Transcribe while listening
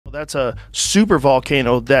That's a super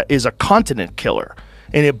volcano that is a continent killer,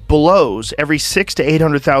 and it blows every 600 to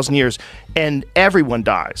 800,000 years, and everyone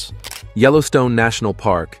dies. Yellowstone National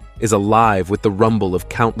Park is alive with the rumble of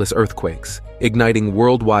countless earthquakes, igniting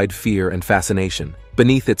worldwide fear and fascination.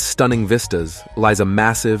 Beneath its stunning vistas lies a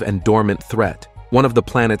massive and dormant threat, one of the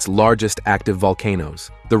planet's largest active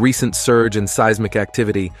volcanoes. The recent surge in seismic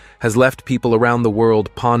activity has left people around the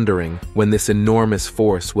world pondering when this enormous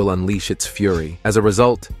force will unleash its fury. As a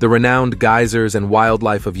result, the renowned geysers and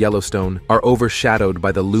wildlife of Yellowstone are overshadowed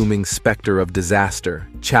by the looming specter of disaster,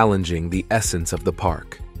 challenging the essence of the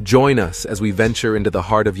park. Join us as we venture into the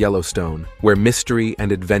heart of Yellowstone, where mystery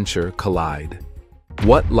and adventure collide.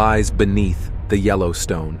 What lies beneath the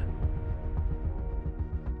Yellowstone?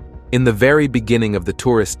 In the very beginning of the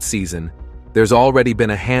tourist season, there's already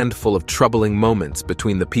been a handful of troubling moments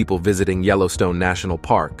between the people visiting Yellowstone National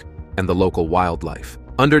Park and the local wildlife.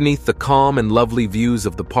 Underneath the calm and lovely views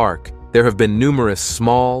of the park, there have been numerous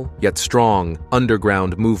small, yet strong,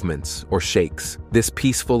 underground movements or shakes. This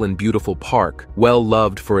peaceful and beautiful park, well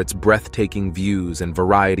loved for its breathtaking views and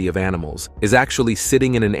variety of animals, is actually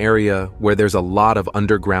sitting in an area where there's a lot of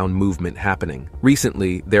underground movement happening.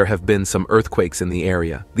 Recently, there have been some earthquakes in the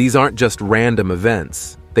area. These aren't just random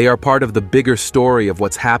events. They are part of the bigger story of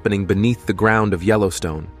what's happening beneath the ground of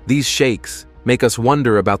Yellowstone. These shakes make us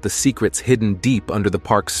wonder about the secrets hidden deep under the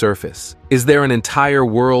park's surface. Is there an entire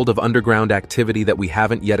world of underground activity that we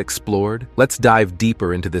haven't yet explored? Let's dive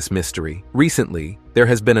deeper into this mystery. Recently, there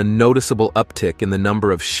has been a noticeable uptick in the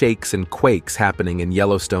number of shakes and quakes happening in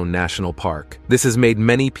Yellowstone National Park. This has made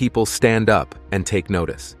many people stand up and take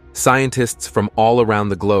notice. Scientists from all around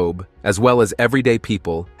the globe, as well as everyday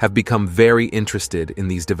people, have become very interested in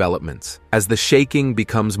these developments. As the shaking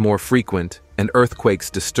becomes more frequent and earthquakes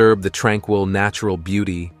disturb the tranquil natural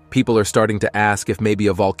beauty, people are starting to ask if maybe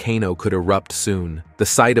a volcano could erupt soon. The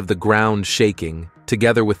sight of the ground shaking,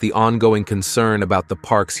 together with the ongoing concern about the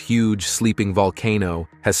park's huge sleeping volcano,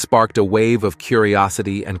 has sparked a wave of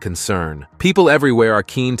curiosity and concern. People everywhere are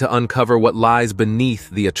keen to uncover what lies beneath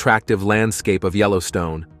the attractive landscape of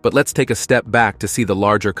Yellowstone. But let's take a step back to see the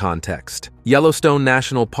larger context. Yellowstone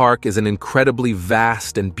National Park is an incredibly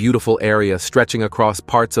vast and beautiful area stretching across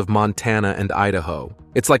parts of Montana and Idaho.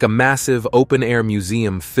 It's like a massive open-air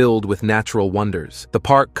museum filled with natural wonders. The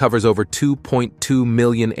park covers over 2.2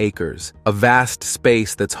 million acres, a vast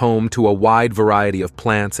space that's home to a wide variety of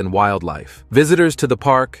plants and wildlife. Visitors to the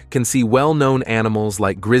park can see well-known animals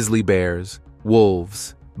like grizzly bears,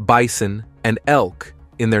 wolves, bison, and elk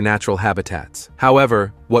in their natural habitats.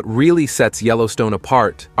 However, what really sets Yellowstone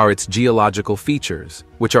apart are its geological features,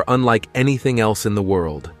 which are unlike anything else in the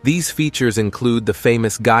world. These features include the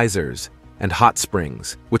famous geysers and hot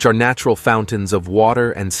springs, which are natural fountains of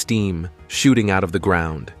water and steam shooting out of the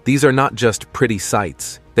ground. These are not just pretty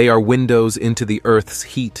sights. They are windows into the Earth's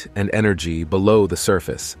heat and energy below the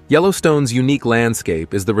surface. Yellowstone's unique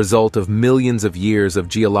landscape is the result of millions of years of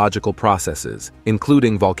geological processes,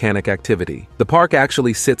 including volcanic activity. The park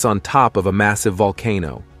actually sits on top of a massive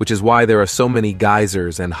volcano, which is why there are so many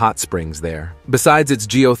geysers and hot springs there. Besides its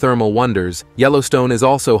geothermal wonders, Yellowstone is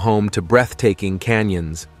also home to breathtaking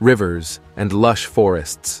canyons, rivers, and lush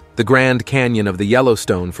forests. The Grand Canyon of the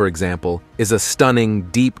Yellowstone, for example, is a stunning,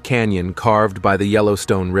 deep canyon carved by the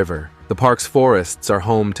Yellowstone River. The park's forests are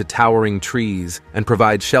home to towering trees and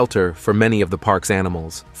provide shelter for many of the park's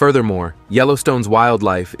animals. Furthermore, Yellowstone's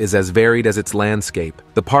wildlife is as varied as its landscape.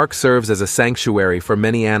 The park serves as a sanctuary for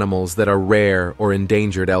many animals that are rare or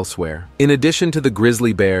endangered elsewhere. In addition to the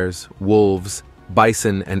grizzly bears, wolves,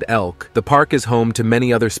 bison, and elk, the park is home to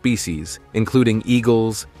many other species, including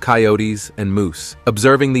eagles, coyotes, and moose.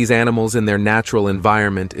 Observing these animals in their natural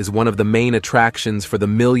environment is one of the main attractions for the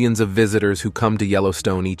millions of visitors who come to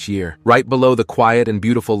Yellowstone each year. Right below the quiet and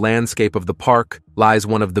beautiful landscape of the park lies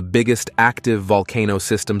one of the biggest active volcano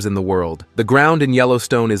systems in the world. The ground in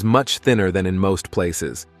Yellowstone is much thinner than in most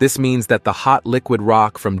places. This means that the hot liquid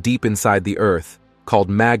rock from deep inside the earth, called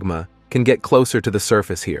magma, can get closer to the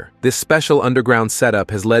surface here. This special underground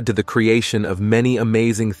setup has led to the creation of many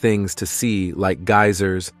amazing things to see, like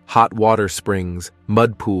geysers, hot water springs,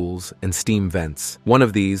 mud pools, and steam vents. One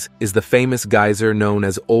of these is the famous geyser known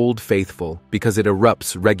as Old Faithful because it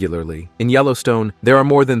erupts regularly. In Yellowstone, there are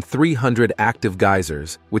more than 300 active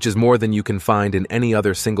geysers, which is more than you can find in any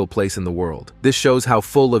other single place in the world. This shows how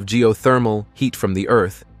full of geothermal heat from the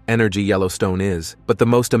earth energy Yellowstone is. But the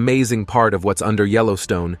most amazing part of what's under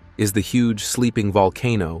Yellowstone is the huge sleeping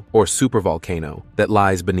volcano, or supervolcano, that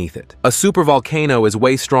lies beneath it. A supervolcano is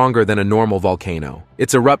way stronger than a normal volcano.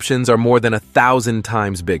 Its eruptions are more than 1,000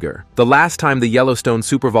 times bigger. The last time the Yellowstone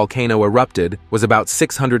supervolcano erupted was about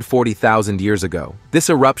 640,000 years ago. This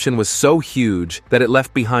eruption was so huge that it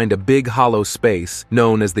left behind a big hollow space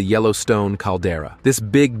known as the Yellowstone caldera. This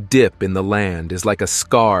big dip in the land is like a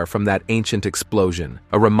scar from that ancient explosion,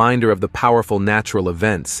 a reminder of the powerful natural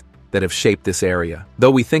events that have shaped this area.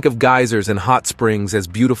 Though we think of geysers and hot springs as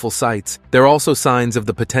beautiful sights, they're also signs of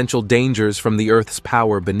the potential dangers from the Earth's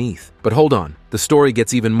power beneath. But hold on, the story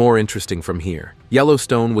gets even more interesting from here.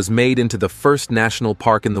 Yellowstone was made into the first national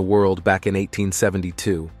park in the world back in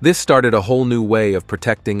 1872. This started a whole new way of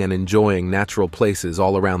protecting and enjoying natural places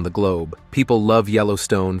all around the globe. People love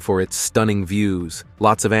Yellowstone for its stunning views,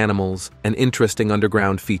 lots of animals, and interesting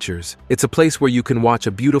underground features. It's a place where you can watch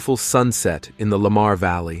a beautiful sunset in the Lamar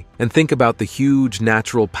Valley and think about the huge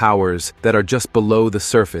natural powers that are just below the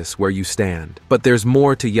surface where you stand. But there's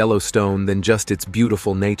more to Yellowstone than just its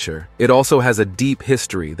beautiful nature. It also has a deep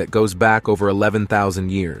history that goes back over 11,000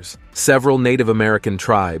 years. Several Native American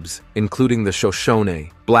tribes, including the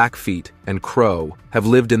Shoshone, Blackfeet, and Crow, have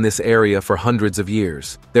lived in this area for hundreds of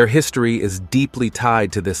years. Their history is deeply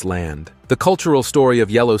tied to this land. The cultural story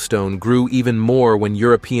of Yellowstone grew even more when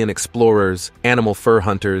European explorers, animal fur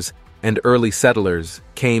hunters, and early settlers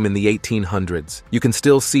came in the 1800s. You can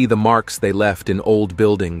still see the marks they left in old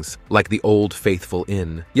buildings, like the Old Faithful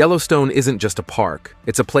Inn. Yellowstone isn't just a park.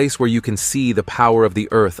 It's a place where you can see the power of the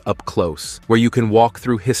earth up close, where you can walk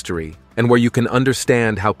through history, and where you can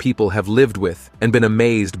understand how people have lived with and been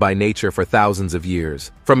amazed by nature for thousands of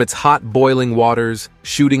years. From its hot boiling waters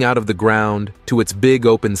shooting out of the ground to its big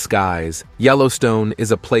open skies, Yellowstone is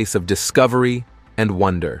a place of discovery and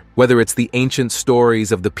wonder. Whether it's the ancient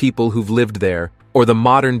stories of the people who've lived there or the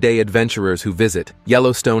modern-day adventurers who visit,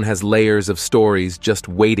 Yellowstone has layers of stories just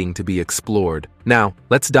waiting to be explored. Now,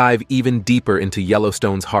 let's dive even deeper into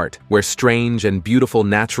Yellowstone's heart, where strange and beautiful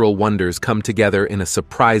natural wonders come together in a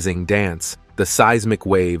surprising dance, the seismic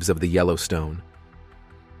waves of the Yellowstone.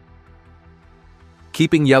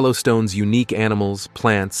 Keeping Yellowstone's unique animals,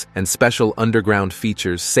 plants, and special underground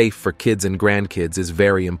features safe for kids and grandkids is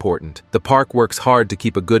very important. The park works hard to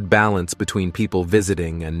keep a good balance between people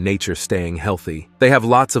visiting and nature staying healthy. They have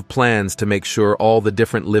lots of plans to make sure all the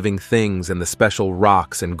different living things and the special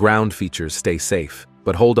rocks and ground features stay safe.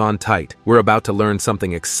 But hold on tight, we're about to learn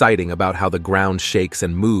something exciting about how the ground shakes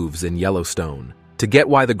and moves in Yellowstone. To get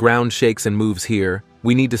why the ground shakes and moves here,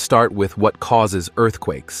 we need to start with what causes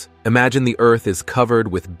earthquakes. Imagine the earth is covered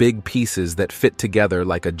with big pieces that fit together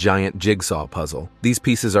like a giant jigsaw puzzle. These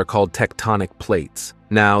pieces are called tectonic plates.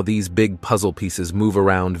 Now, these big puzzle pieces move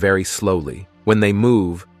around very slowly. When they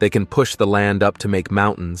move, they can push the land up to make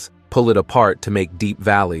mountains, pull it apart to make deep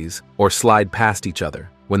valleys, or slide past each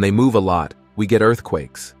other. When they move a lot, we get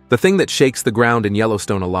earthquakes. The thing that shakes the ground in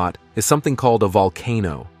Yellowstone a lot is something called a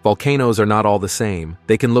volcano. Volcanoes are not all the same.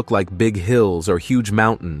 They can look like big hills or huge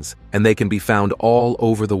mountains, and they can be found all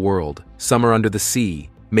over the world. Some are under the sea,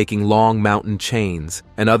 making long mountain chains,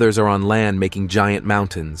 and others are on land making giant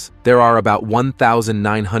mountains. There are about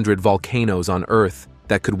 1,900 volcanoes on Earth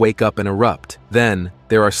that could wake up and erupt. Then,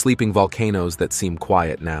 there are sleeping volcanoes that seem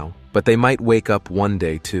quiet now, but they might wake up one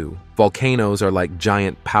day too. Volcanoes are like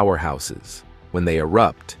giant powerhouses. When they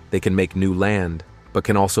erupt, they can make new land, but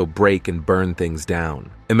can also break and burn things down.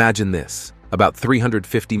 Imagine this. About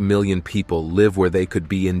 350 million people live where they could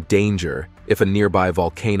be in danger if a nearby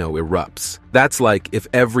volcano erupts. That's like if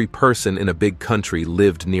every person in a big country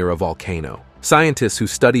lived near a volcano. Scientists who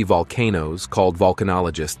study volcanoes, called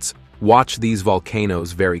volcanologists, watch these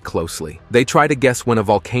volcanoes very closely. They try to guess when a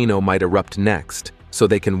volcano might erupt next, so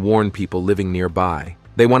they can warn people living nearby.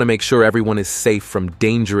 They want to make sure everyone is safe from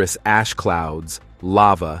dangerous ash clouds,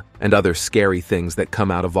 lava, and other scary things that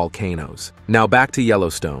come out of volcanoes. Now back to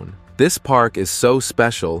Yellowstone. This park is so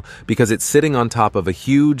special because it's sitting on top of a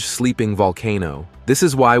huge sleeping volcano. This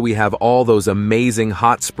is why we have all those amazing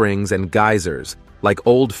hot springs and geysers. Like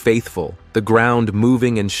Old Faithful, the ground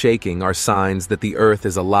moving and shaking are signs that the earth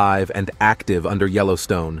is alive and active under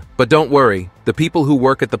Yellowstone. But don't worry, the people who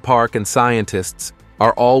work at the park and scientists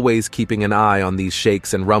are always keeping an eye on these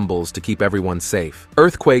shakes and rumbles to keep everyone safe.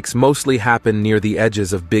 Earthquakes mostly happen near the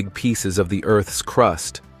edges of big pieces of the Earth's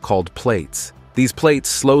crust, called plates. These plates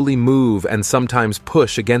slowly move and sometimes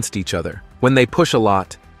push against each other. When they push a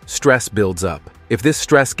lot, stress builds up. If this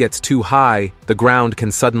stress gets too high, the ground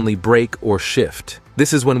can suddenly break or shift.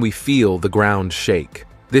 This is when we feel the ground shake.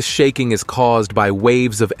 This shaking is caused by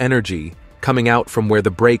waves of energy coming out from where the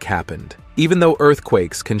break happened. Even though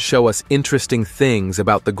earthquakes can show us interesting things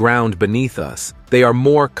about the ground beneath us, they are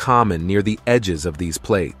more common near the edges of these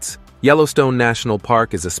plates. Yellowstone National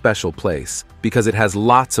Park is a special place because it has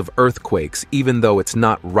lots of earthquakes even though it's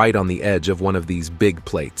not right on the edge of one of these big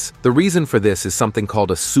plates. The reason for this is something called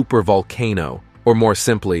a supervolcano, or more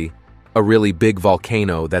simply, a really big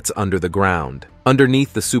volcano that's under the ground.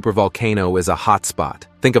 Underneath the supervolcano is a hotspot.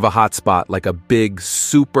 Think of a hotspot like a big,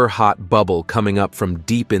 super hot bubble coming up from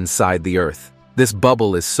deep inside the earth. This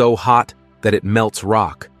bubble is so hot that it melts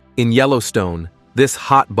rock. In Yellowstone, this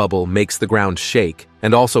hot bubble makes the ground shake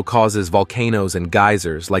and also causes volcanoes and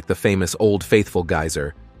geysers, like the famous Old Faithful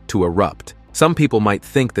geyser, to erupt. Some people might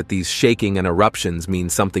think that these shaking and eruptions mean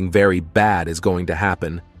something very bad is going to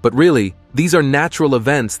happen, but really, these are natural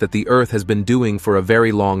events that the Earth has been doing for a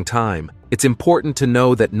very long time. It's important to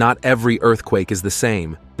know that not every earthquake is the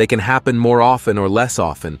same. They can happen more often or less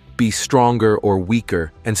often, be stronger or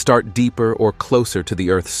weaker, and start deeper or closer to the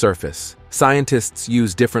Earth's surface. Scientists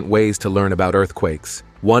use different ways to learn about earthquakes.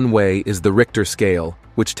 One way is the Richter scale,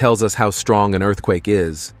 which tells us how strong an earthquake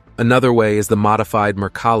is. Another way is the modified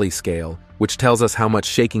Mercalli scale, which tells us how much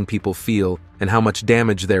shaking people feel and how much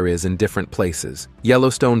damage there is in different places.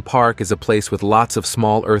 Yellowstone Park is a place with lots of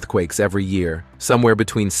small earthquakes every year, somewhere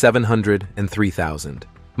between 700 and 3,000.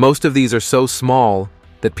 Most of these are so small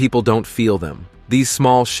that people don't feel them. These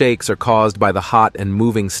small shakes are caused by the hot and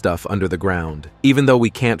moving stuff under the ground. Even though we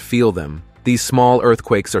can't feel them, these small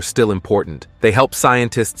earthquakes are still important. They help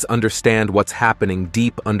scientists understand what's happening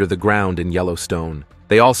deep under the ground in Yellowstone.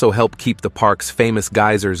 They also help keep the park's famous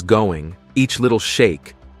geysers going. Each little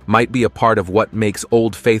shake might be a part of what makes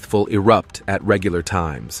Old Faithful erupt at regular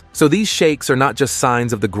times. So these shakes are not just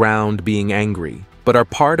signs of the ground being angry, but are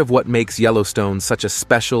part of what makes Yellowstone such a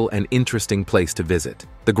special and interesting place to visit.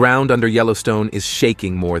 The ground under Yellowstone is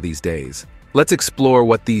shaking more these days. Let's explore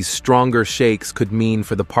what these stronger shakes could mean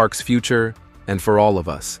for the park's future and for all of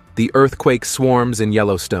us. The earthquake swarms in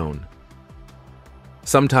Yellowstone.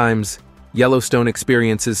 Sometimes, Yellowstone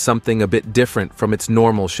experiences something a bit different from its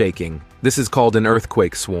normal shaking. This is called an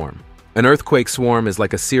earthquake swarm. An earthquake swarm is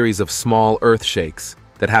like a series of small earth shakes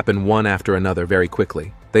that happen one after another very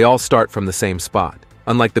quickly. They all start from the same spot.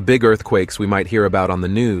 Unlike the big earthquakes we might hear about on the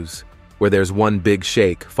news, where there's one big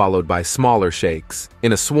shake followed by smaller shakes.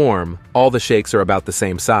 In a swarm, all the shakes are about the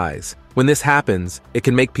same size. When this happens, it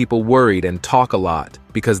can make people worried and talk a lot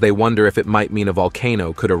because they wonder if it might mean a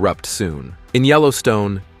volcano could erupt soon. In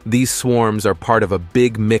Yellowstone, these swarms are part of a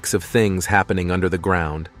big mix of things happening under the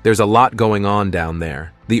ground. There's a lot going on down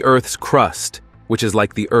there. The Earth's crust, which is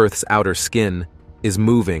like the Earth's outer skin, is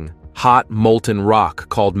moving. Hot, molten rock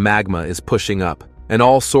called magma is pushing up, and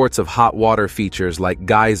all sorts of hot water features like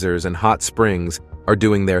geysers and hot springs are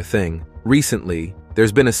doing their thing. Recently,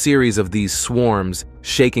 there's been a series of these swarms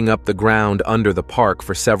shaking up the ground under the park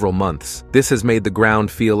for several months. This has made the ground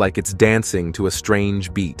feel like it's dancing to a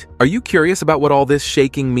strange beat. Are you curious about what all this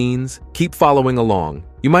shaking means? Keep following along.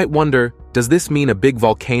 You might wonder, does this mean a big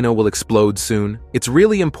volcano will explode soon? It's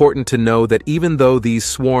really important to know that even though these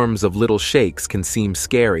swarms of little shakes can seem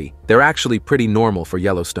scary, they're actually pretty normal for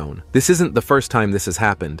Yellowstone. This isn't the first time this has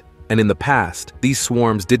happened. And in the past, these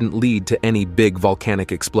swarms didn't lead to any big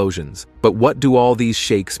volcanic explosions. But what do all these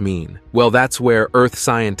shakes mean? Well, that's where Earth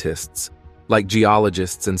scientists, like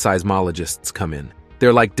geologists and seismologists, come in.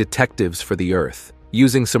 They're like detectives for the Earth.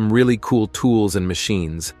 Using some really cool tools and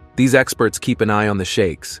machines, these experts keep an eye on the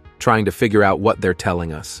shakes, trying to figure out what they're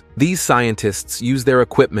telling us. These scientists use their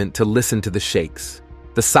equipment to listen to the shakes,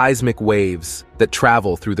 the seismic waves that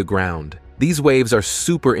travel through the ground. These waves are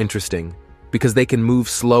super interesting because they can move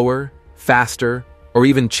slower, faster, or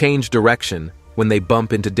even change direction when they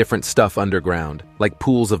bump into different stuff underground, like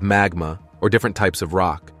pools of magma or different types of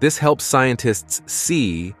rock. This helps scientists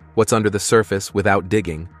see what's under the surface without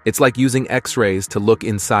digging. It's like using X-rays to look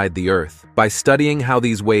inside the Earth. By studying how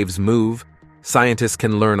these waves move, scientists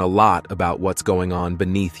can learn a lot about what's going on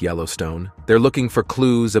beneath Yellowstone. They're looking for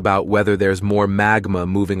clues about whether there's more magma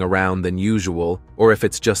moving around than usual, or if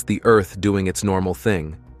it's just the Earth doing its normal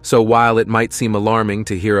thing. So while it might seem alarming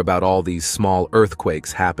to hear about all these small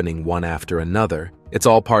earthquakes happening one after another, it's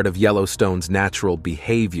all part of Yellowstone's natural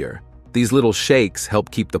behavior. These little shakes help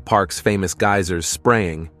keep the park's famous geysers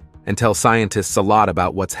spraying and tell scientists a lot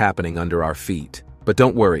about what's happening under our feet. But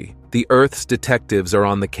don't worry, the Earth's detectives are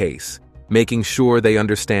on the case. making sure they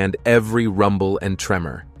understand every rumble and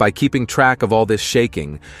tremor. By keeping track of all this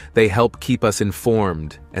shaking, they help keep us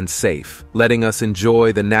informed and safe, letting us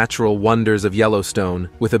enjoy the natural wonders of Yellowstone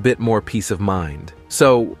with a bit more peace of mind.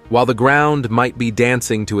 So, while the ground might be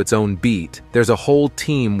dancing to its own beat, there's a whole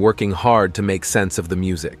team working hard to make sense of the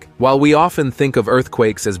music. While we often think of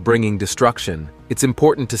earthquakes as bringing destruction, it's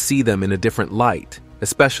important to see them in a different light,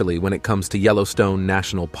 especially when it comes to Yellowstone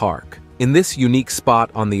National Park. In this unique spot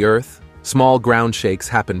on the Earth, small ground shakes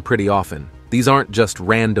happen pretty often. These aren't just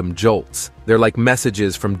random jolts. They're like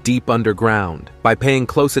messages from deep underground. By paying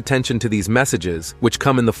close attention to these messages, which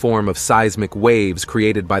come in the form of seismic waves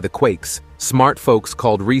created by the quakes, smart folks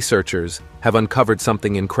called researchers have uncovered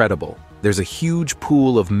something incredible. There's a huge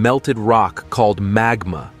pool of melted rock called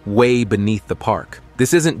magma way beneath the park.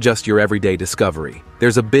 This isn't just your everyday discovery.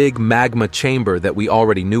 There's a big magma chamber that we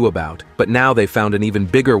already knew about, but now they found an even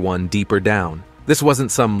bigger one deeper down. This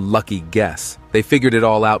wasn't some lucky guess. They figured it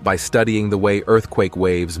all out by studying the way earthquake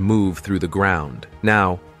waves move through the ground.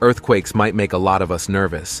 Now, earthquakes might make a lot of us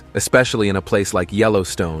nervous, especially in a place like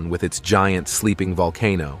Yellowstone with its giant sleeping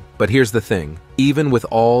volcano. But here's the thing, even with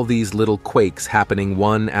all these little quakes happening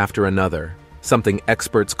one after another, something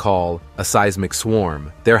experts call a seismic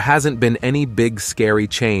swarm, there hasn't been any big scary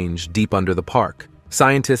change deep under the park.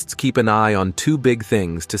 Scientists keep an eye on two big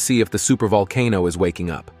things to see if the supervolcano is waking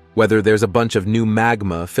up. Whether there's a bunch of new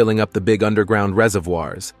magma filling up the big underground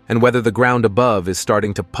reservoirs, and whether the ground above is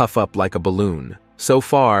starting to puff up like a balloon. So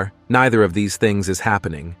far, neither of these things is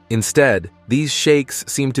happening. Instead, these shakes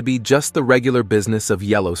seem to be just the regular business of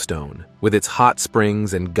Yellowstone, with its hot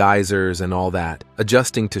springs and geysers and all that,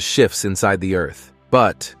 adjusting to shifts inside the Earth.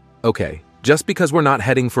 But, okay, just because we're not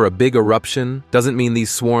heading for a big eruption doesn't mean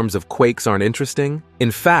these swarms of quakes aren't interesting.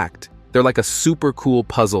 In fact, they're like a super cool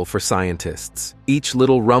puzzle for scientists. Each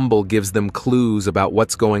little rumble gives them clues about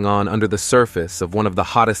what's going on under the surface of one of the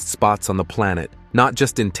hottest spots on the planet, not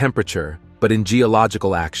just in temperature, but in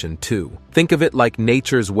geological action too. Think of it like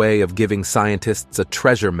nature's way of giving scientists a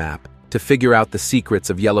treasure map to figure out the secrets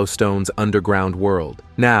of Yellowstone's underground world.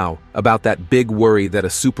 Now, about that big worry that a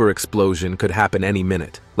super explosion could happen any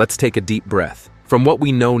minute. Let's take a deep breath. From what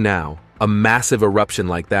we know now, a massive eruption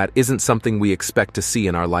like that isn't something we expect to see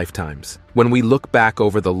in our lifetimes. When we look back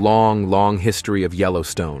over the long history of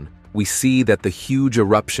Yellowstone, we see that the huge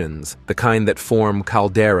eruptions, the kind that form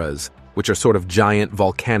calderas, which are sort of giant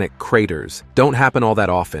volcanic craters, don't happen all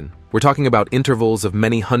that often. We're talking about intervals of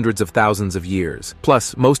many hundreds of thousands of years.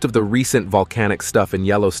 Plus, most of the recent volcanic stuff in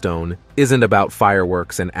Yellowstone isn't about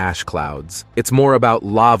fireworks and ash clouds. It's more about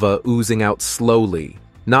lava oozing out slowly.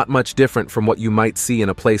 Not much different from what you might see in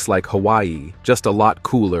a place like Hawaii, just a lot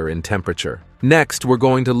cooler in temperature. Next, we're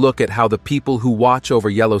going to look at how the people who watch over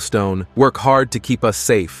Yellowstone work hard to keep us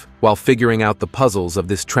safe while figuring out the puzzles of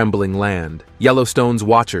this trembling land. Yellowstone's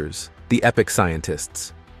watchers, the epic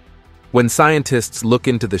scientists. When scientists look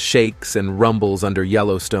into the shakes and rumbles under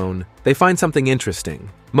Yellowstone, they find something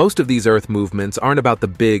interesting. Most of these Earth movements aren't about the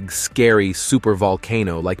big, scary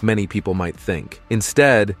supervolcano like many people might think.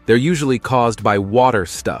 Instead, they're usually caused by water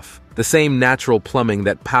stuff, the same natural plumbing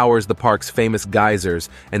that powers the park's famous geysers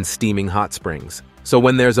and steaming hot springs. So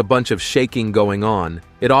when there's a bunch of shaking going on,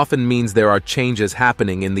 it often means there are changes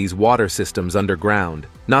happening in these water systems underground.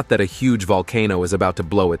 Not that a huge volcano is about to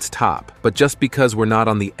blow its top, but just because we're not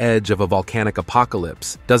on the edge of a volcanic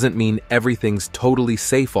apocalypse doesn't mean everything's totally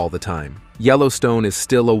safe all the time. Yellowstone is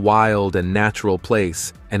still a wild and natural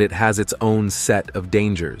place, and it has its own set of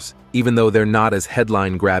dangers. Even though they're not as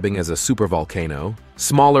headline-grabbing as a supervolcano,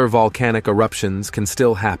 smaller volcanic eruptions can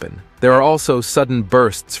still happen. There are also sudden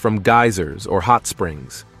bursts from geysers or hot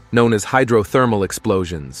springs, known as hydrothermal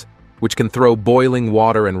explosions, which can throw boiling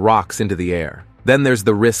water and rocks into the air. Then there's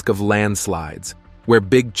the risk of landslides, where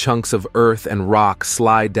big chunks of earth and rock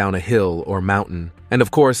slide down a hill or mountain. And of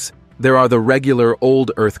course, there are the regular old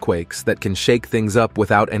earthquakes that can shake things up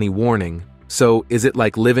without any warning. So, is it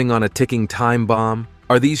like living on a ticking time bomb?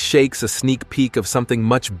 Are these shakes a sneak peek of something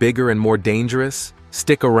much bigger and more dangerous?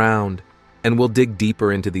 Stick around, and we'll dig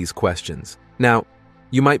deeper into these questions. Now,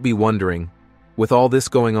 you might be wondering, with all this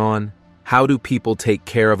going on, how do people take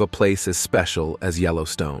care of a place as special as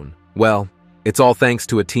Yellowstone? Well, it's all thanks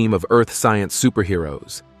to a team of earth science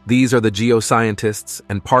superheroes. These are the geoscientists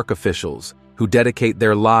and park officials who dedicate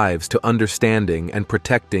their lives to understanding and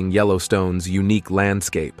protecting Yellowstone's unique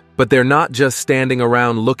landscape. But they're not just standing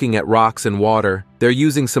around looking at rocks and water, they're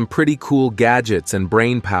using some pretty cool gadgets and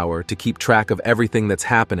brain power to keep track of everything that's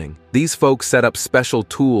happening. These folks set up special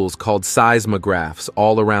tools called seismographs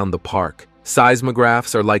all around the park.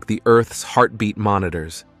 Seismographs are like the Earth's heartbeat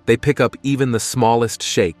monitors. They pick up even the smallest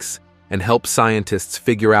shakes, and help scientists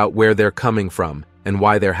figure out where they're coming from and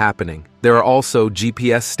why they're happening. There are also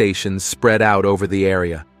GPS stations spread out over the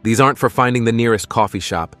area. These aren't for finding the nearest coffee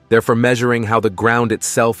shop. They're for measuring how the ground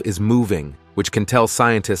itself is moving, which can tell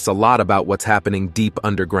scientists a lot about what's happening deep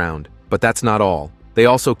underground. But that's not all. They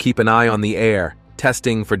also keep an eye on the air,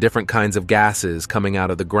 testing for different kinds of gases coming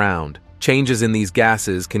out of the ground. Changes in these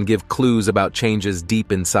gases can give clues about changes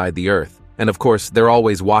deep inside the Earth. And of course, they're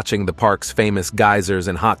always watching the park's famous geysers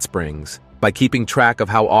and hot springs. By keeping track of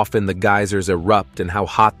how often the geysers erupt and how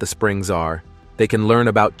hot the springs are, they can learn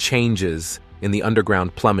about changes in the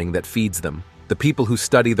underground plumbing that feeds them. The people who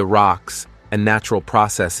study the rocks and natural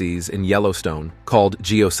processes in Yellowstone, called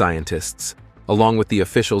geoscientists, along with the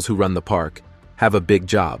officials who run the park, have a big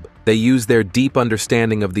job. They use their deep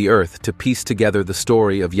understanding of the Earth to piece together the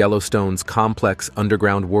story of Yellowstone's complex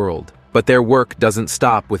underground world. But their work doesn't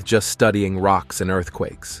stop with just studying rocks and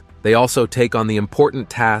earthquakes. They also take on the important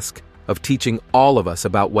task of teaching all of us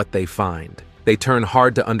about what they find. They turn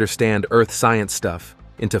hard-to-understand Earth science stuff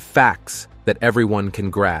into facts that everyone can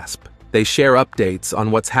grasp. They share updates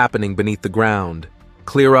on what's happening beneath the ground,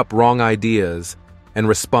 clear up wrong ideas, and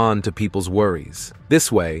respond to people's worries.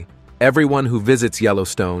 This way, everyone who visits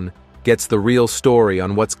Yellowstone gets the real story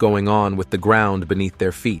on what's going on with the ground beneath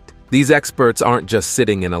their feet. These experts aren't just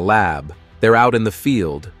sitting in a lab. They're out in the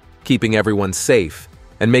field, keeping everyone safe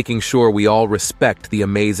and making sure we all respect the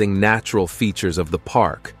amazing natural features of the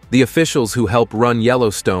park. The officials who help run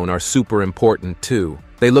Yellowstone are super important too.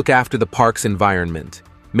 They look after the park's environment,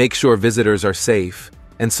 make sure visitors are safe,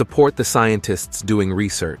 and support the scientists doing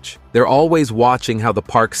research. They're always watching how the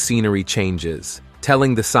park's scenery changes,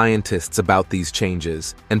 telling the scientists about these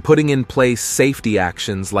changes, and putting in place safety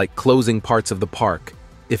actions like closing parts of the park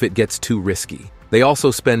if it gets too risky. They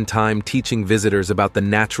also spend time teaching visitors about the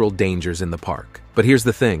natural dangers in the park. But here's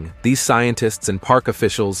the thing, these scientists and park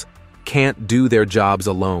officials can't do their jobs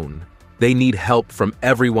alone. They need help from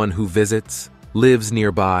everyone who visits, lives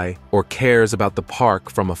nearby, or cares about the park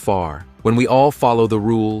from afar. When we all follow the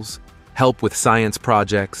rules, help with science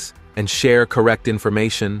projects, and share correct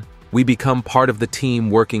information, we become part of the team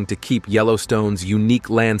working to keep Yellowstone's unique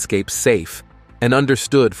landscape safe and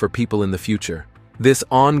understood for people in the future. This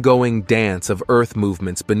ongoing dance of Earth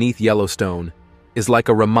movements beneath Yellowstone is like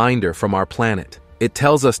a reminder from our planet. It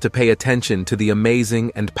tells us to pay attention to the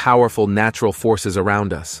amazing and powerful natural forces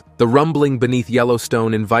around us. The rumbling beneath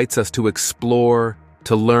Yellowstone invites us to explore,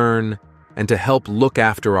 to learn, and to help look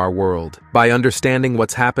after our world. By understanding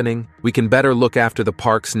what's happening, we can better look after the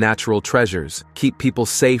park's natural treasures, keep people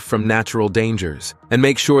safe from natural dangers, and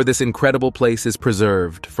make sure this incredible place is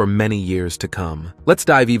preserved for many years to come. Let's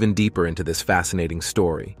dive even deeper into this fascinating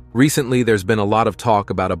story. Recently, there's been a lot of talk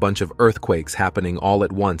about a bunch of earthquakes happening all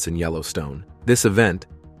at once in Yellowstone. This event,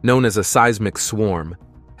 known as a seismic swarm,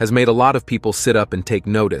 has made a lot of people sit up and take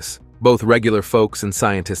notice, both regular folks and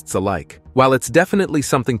scientists alike. While it's definitely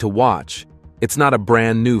something to watch, it's not a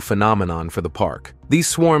brand new phenomenon for the park. These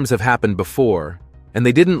swarms have happened before, and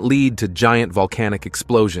they didn't lead to giant volcanic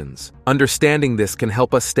explosions. Understanding this can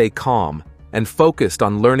help us stay calm and focused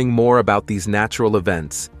on learning more about these natural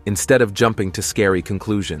events instead of jumping to scary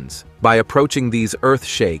conclusions. By approaching these earth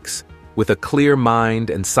shakes with a clear mind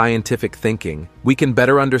and scientific thinking, we can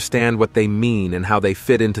better understand what they mean and how they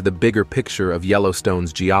fit into the bigger picture of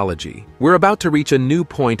Yellowstone's geology. We're about to reach a new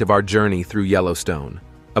point of our journey through Yellowstone,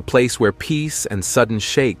 a place where peace and sudden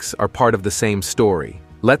shakes are part of the same story.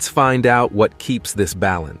 Let's find out what keeps this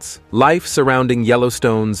balance. Life surrounding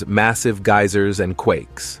Yellowstone's massive geysers and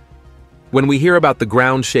quakes. When we hear about the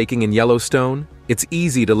ground shaking in Yellowstone, it's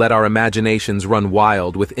easy to let our imaginations run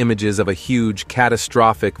wild with images of a huge,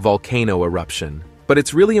 catastrophic volcano eruption. But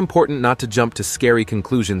it's really important not to jump to scary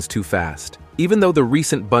conclusions too fast. Even though the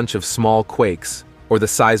recent bunch of small quakes, or the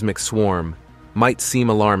seismic swarm, might seem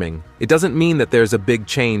alarming, it doesn't mean that there's a big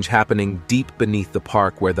change happening deep beneath the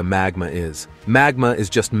park where the magma is. Magma is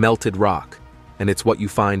just melted rock, and it's what you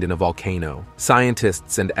find in a volcano.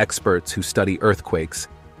 Scientists and experts who study earthquakes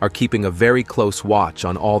are keeping a very close watch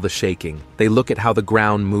on all the shaking. They look at how the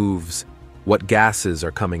ground moves, what gases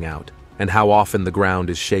are coming out, and how often the ground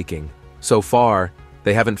is shaking. So far,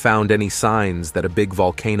 they haven't found any signs that a big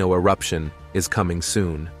volcano eruption is coming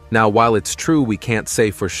soon. Now, while it's true we can't say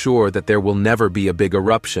for sure that there will never be a big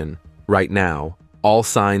eruption, right now, all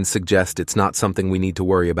signs suggest it's not something we need to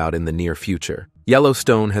worry about in the near future.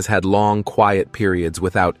 Yellowstone has had long, quiet periods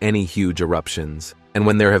without any huge eruptions. And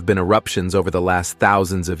when there have been eruptions over the last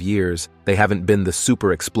thousands of years, they haven't been the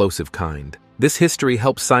super explosive kind. This history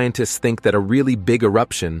helps scientists think that a really big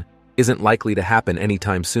eruption isn't likely to happen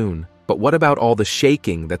anytime soon. But what about all the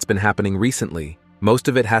shaking that's been happening recently? Most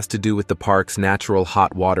of it has to do with the park's natural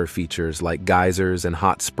hot water features like geysers and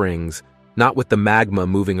hot springs, not with the magma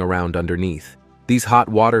moving around underneath. These hot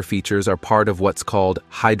water features are part of what's called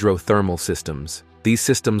hydrothermal systems. These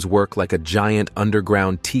systems work like a giant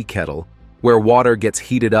underground tea kettle where water gets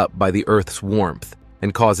heated up by the Earth's warmth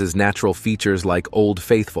and causes natural features like Old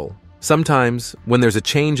Faithful. Sometimes, when there's a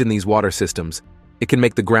change in these water systems, it can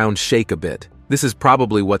make the ground shake a bit. This is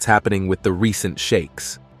probably what's happening with the recent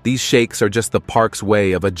shakes. These shakes are just the park's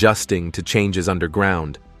way of adjusting to changes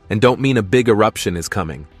underground, and don't mean a big eruption is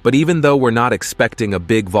coming. But even though we're not expecting a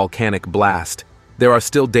big volcanic blast, there are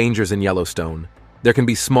still dangers in Yellowstone. There can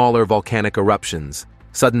be smaller volcanic eruptions,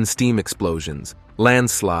 sudden steam explosions,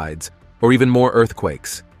 landslides, or even more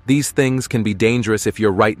earthquakes. These things can be dangerous if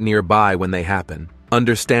you're right nearby when they happen.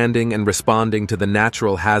 Understanding and responding to the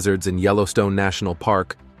natural hazards in Yellowstone National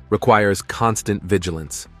Park requires constant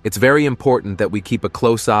vigilance. It's very important that we keep a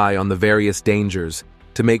close eye on the various dangers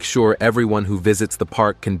to make sure everyone who visits the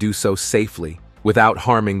park can do so safely without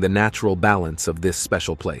harming the natural balance of this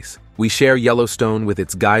special place. We share Yellowstone with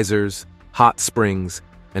its geysers, hot springs,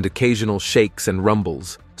 and occasional shakes and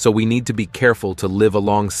rumbles, so we need to be careful to live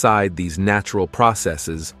alongside these natural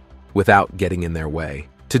processes without getting in their way.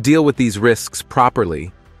 To deal with these risks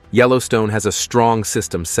properly, Yellowstone has a strong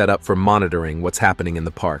system set up for monitoring what's happening in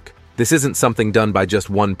the park. This isn't something done by just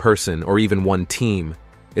one person or even one team.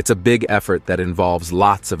 It's a big effort that involves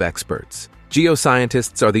lots of experts.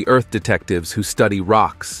 Geoscientists are the earth detectives who study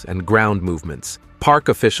rocks and ground movements. Park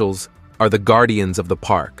officials are the guardians of the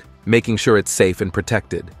park, making sure it's safe and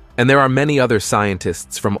protected. And there are many other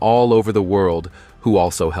scientists from all over the world who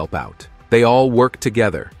also help out. They all work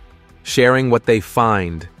together, sharing what they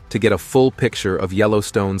find to get a full picture of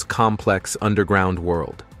Yellowstone's complex underground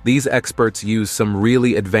world. These experts use some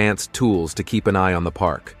really advanced tools to keep an eye on the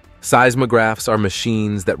park. Seismographs are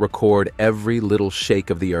machines that record every little shake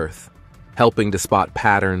of the earth, helping to spot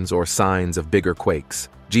patterns or signs of bigger quakes.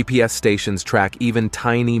 GPS stations track even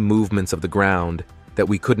tiny movements of the ground that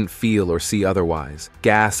we couldn't feel or see otherwise.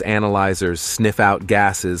 Gas analyzers sniff out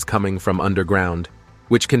gases coming from underground,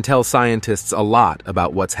 which can tell scientists a lot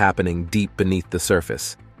about what's happening deep beneath the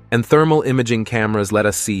surface. And thermal imaging cameras let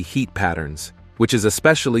us see heat patterns, which is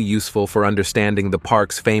especially useful for understanding the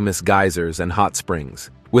park's famous geysers and hot springs.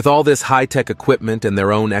 With all this high-tech equipment and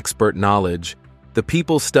their own expert knowledge, the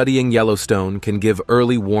people studying Yellowstone can give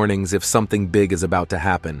early warnings if something big is about to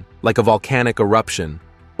happen, like a volcanic eruption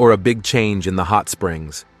or a big change in the hot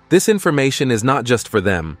springs. This information is not just for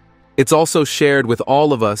them. It's also shared with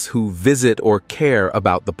all of us who visit or care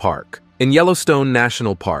about the park. In Yellowstone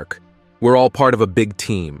National Park, we're all part of a big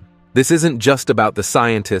team. This isn't just about the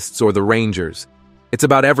scientists or the rangers. It's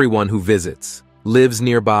about everyone who visits, lives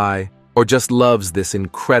nearby, or just loves this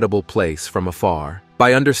incredible place from afar.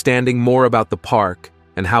 By understanding more about the park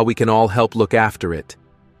and how we can all help look after it,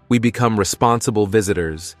 we become responsible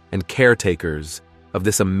visitors and caretakers of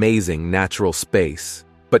this amazing natural space.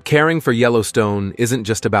 But caring for Yellowstone isn't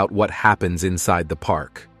just about what happens inside the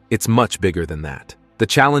park. It's much bigger than that. The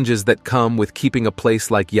challenges that come with keeping a place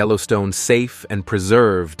like Yellowstone safe and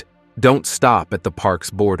preserved don't stop at the park's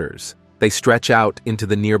borders. They stretch out into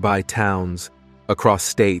the nearby towns, across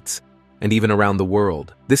states, and even around the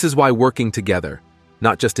world. This is why working together,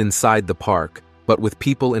 not just inside the park, but with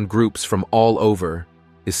people and groups from all over,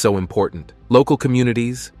 is so important. Local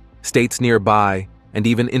communities, states nearby, and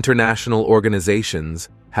even international organizations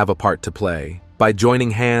have a part to play. By joining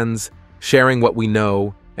hands, sharing what we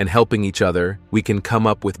know, and helping each other, we can come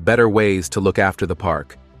up with better ways to look after the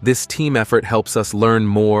park. This team effort helps us learn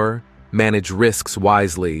more, manage risks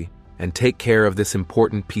wisely, and take care of this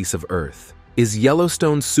important piece of Earth. Is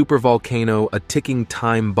Yellowstone's supervolcano a ticking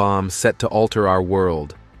time bomb set to alter our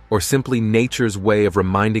world, or simply nature's way of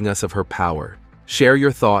reminding us of her power? Share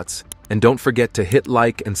your thoughts, and don't forget to hit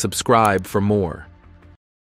like and subscribe for more.